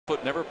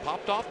foot never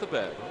popped off the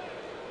bag.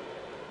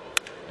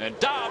 And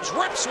Dobbs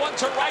rips one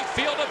to right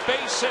field, a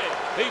base hit.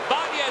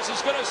 Ibanez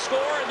is going to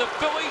score, and the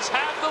Phillies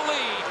have the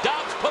lead.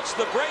 Dobbs puts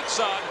the brakes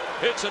on.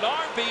 It's an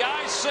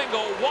RBI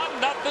single,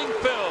 1-0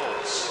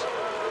 Phils.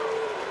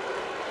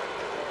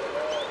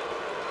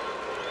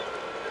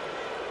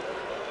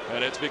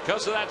 And it's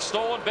because of that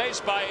stolen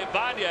base by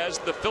Ibanez,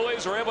 the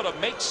Phillies are able to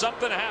make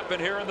something happen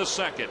here in the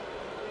second.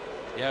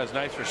 Yeah, it's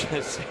nice for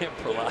Sam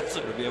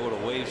Perlaza to be able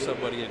to wave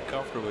somebody in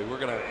comfortably. We're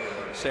going to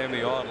have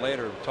Sammy on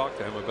later and talk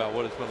to him about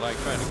what it's been like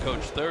trying to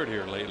coach third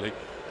here lately.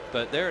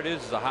 But there it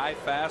is, a high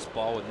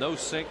fastball with no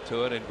sink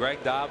to it. And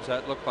Greg Dobbs,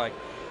 that looked like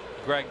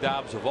Greg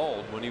Dobbs of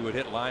old when he would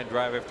hit line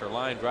drive after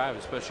line drive,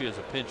 especially as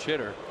a pinch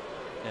hitter.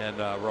 And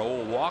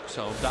Raul walks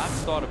home.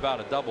 Dobbs thought about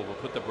a double, but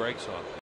put the brakes on.